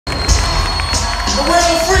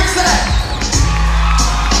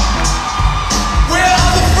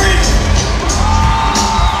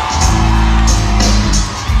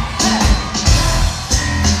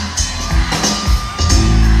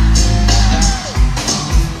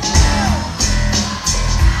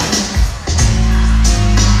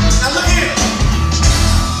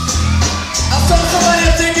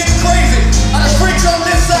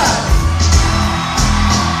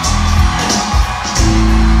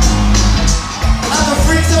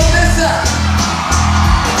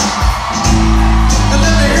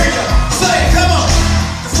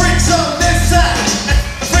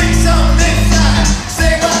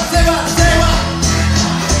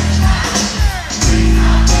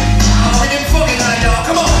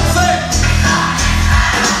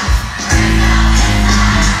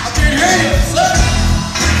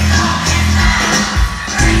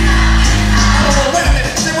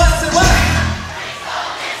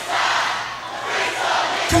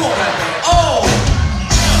Come on, back there. Oh!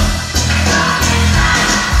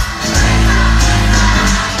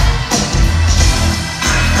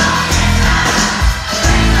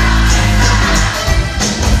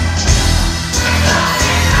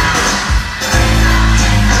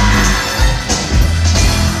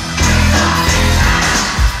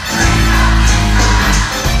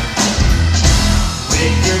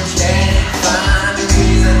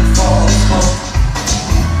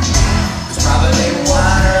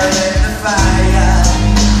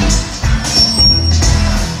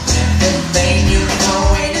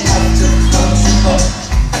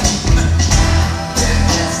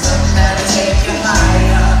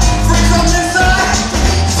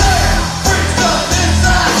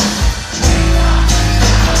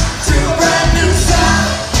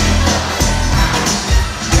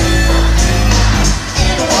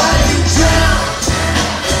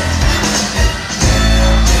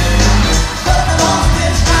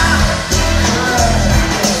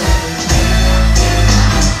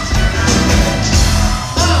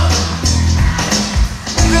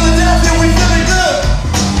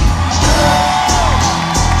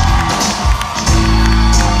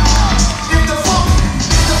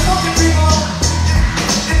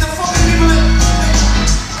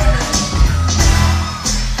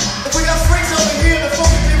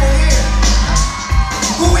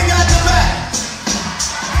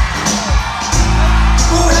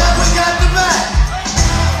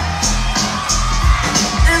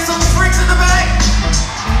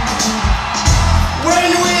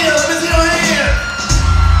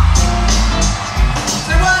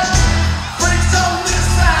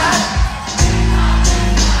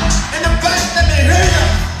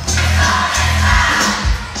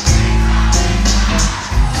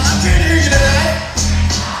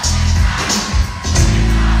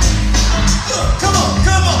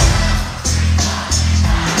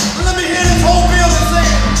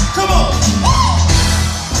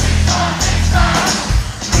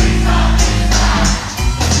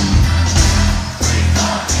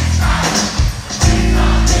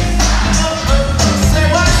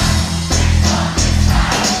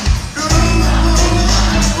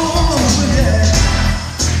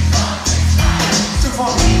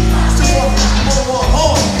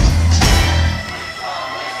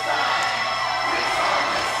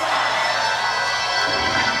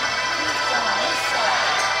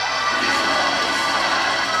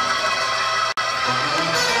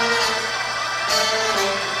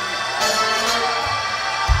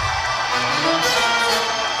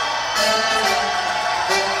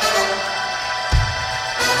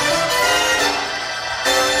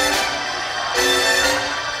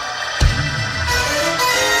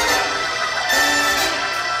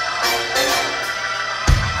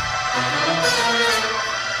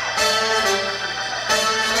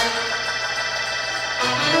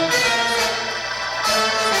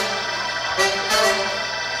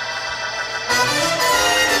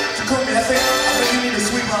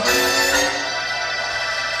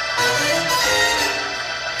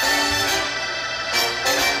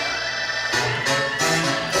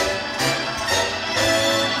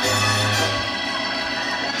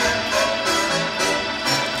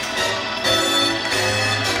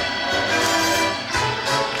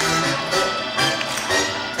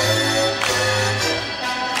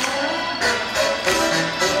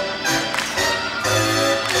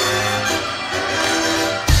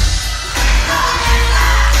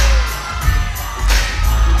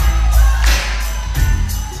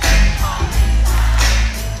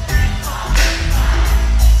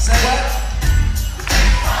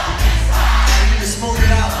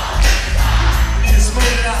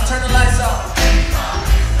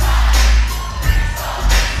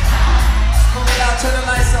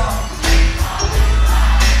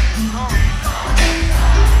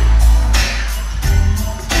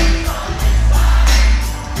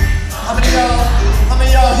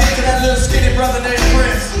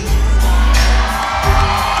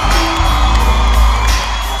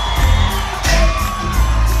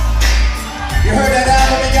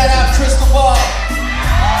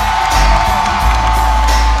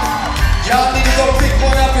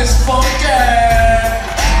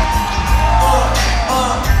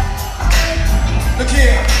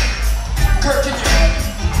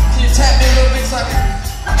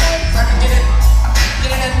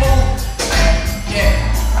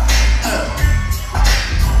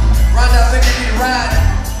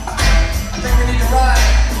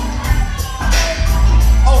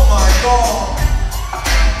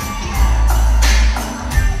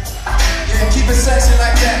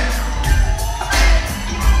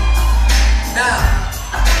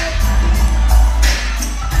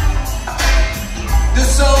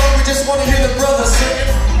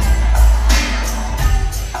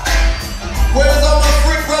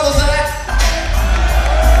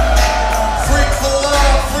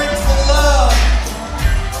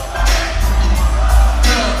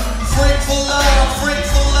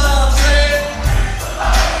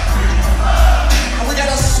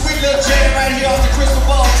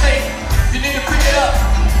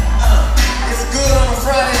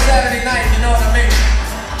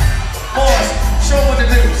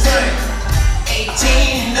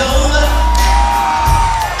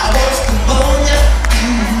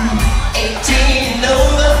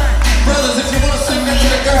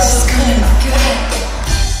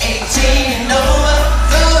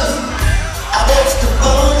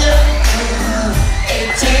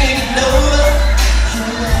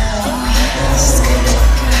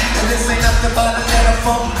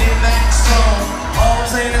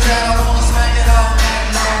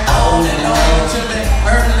 and on till they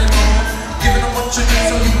early morning, giving them what you need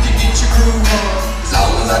so you can get your groove on. As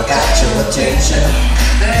long as I got your attention.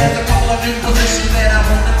 There's a couple of new positions that I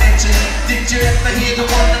want to mention. Did you ever hear the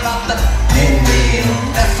one about the pinwheel?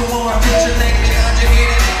 That's the one where I put your leg behind your head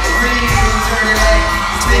and it real dirty leg.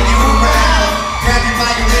 Spin you around, grab you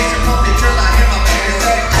by your waist and pump it till I hear my baby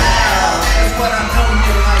say, ow. That's what I know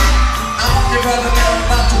you like. I'm your brother now,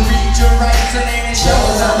 about to read your rights, and then it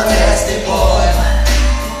shows I'm a nasty boy.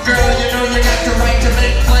 Girl, you know you got the right to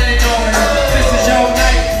make plenty noise. This is your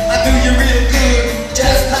night, I do you real good,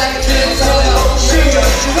 just like a kid, so shoot your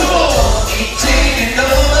shoes. 18 and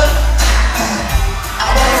over, I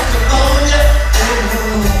want to own ya.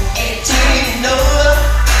 18 and over,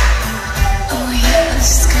 oh yeah, this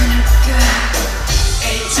is gonna be good.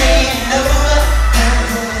 18 and over,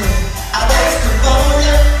 I want to own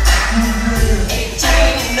ya. 18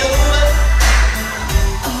 and over,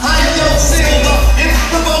 I don't silver, it's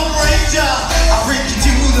the Bone Ranger. I bring you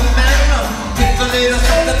to the manor, pick a little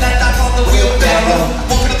something that I call the wheelbarrow.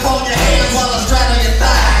 Walking upon your hands while I straddle your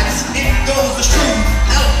thighs. In goes the truth,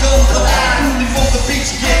 out goes the lie. Before the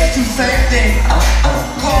beach gets too fancy,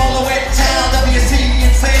 call away town, WC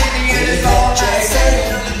insanity, and it's all night.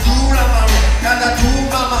 Got that groove,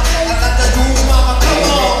 mama, I got that groove, mama, come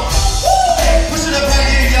on. Push it up right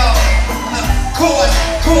here, y'all.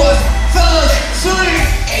 Chorus, fellas, swing.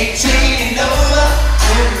 18 and over,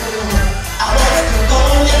 I want to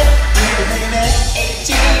own ya.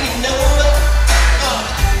 18 and over,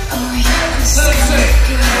 Oh yeah, this is let 'em gonna sing.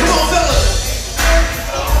 be good. Come on, fellas.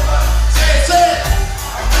 Say it.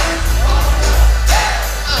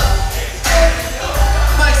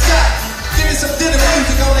 Mike Scott, give me some dinner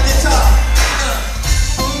music on the guitar.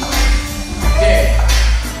 Yeah.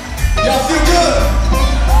 Y'all feel good?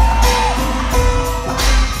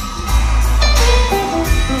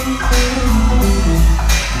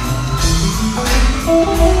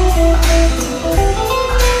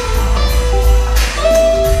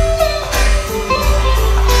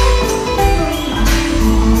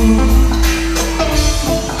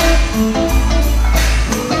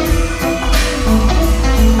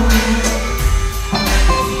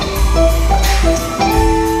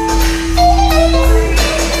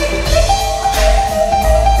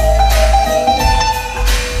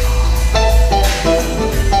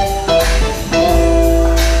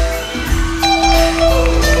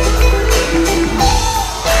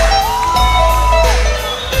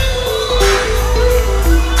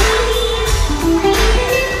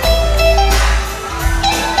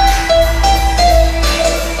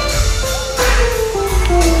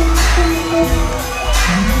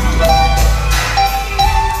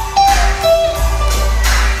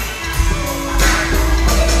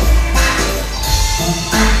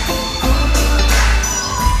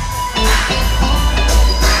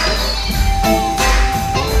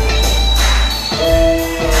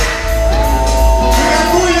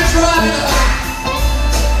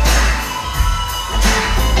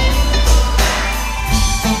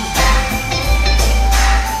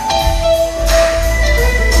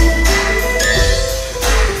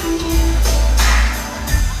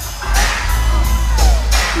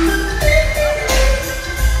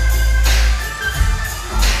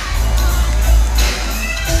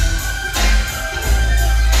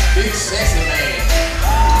 Big sexy man.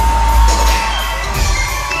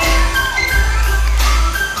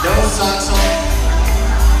 No socks on.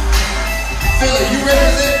 Philly, you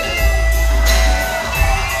represent?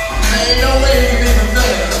 Man, ain't no way you can be from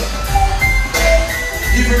Philly.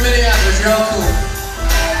 You from Minneapolis, y'all cool.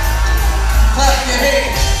 Clap your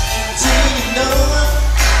hands. 18 and over,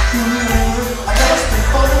 I lost the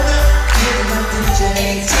phone up.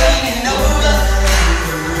 18 and over.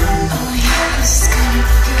 Oh yeah, this is gonna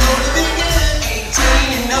be good.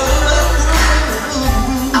 18 and over,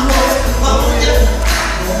 I want to own ya.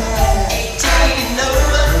 18 and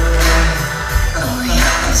over, Oh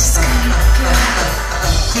yeah, this is gonna be good.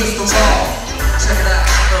 crystal ball, check it out.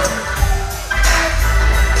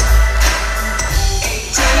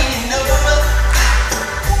 18 and over,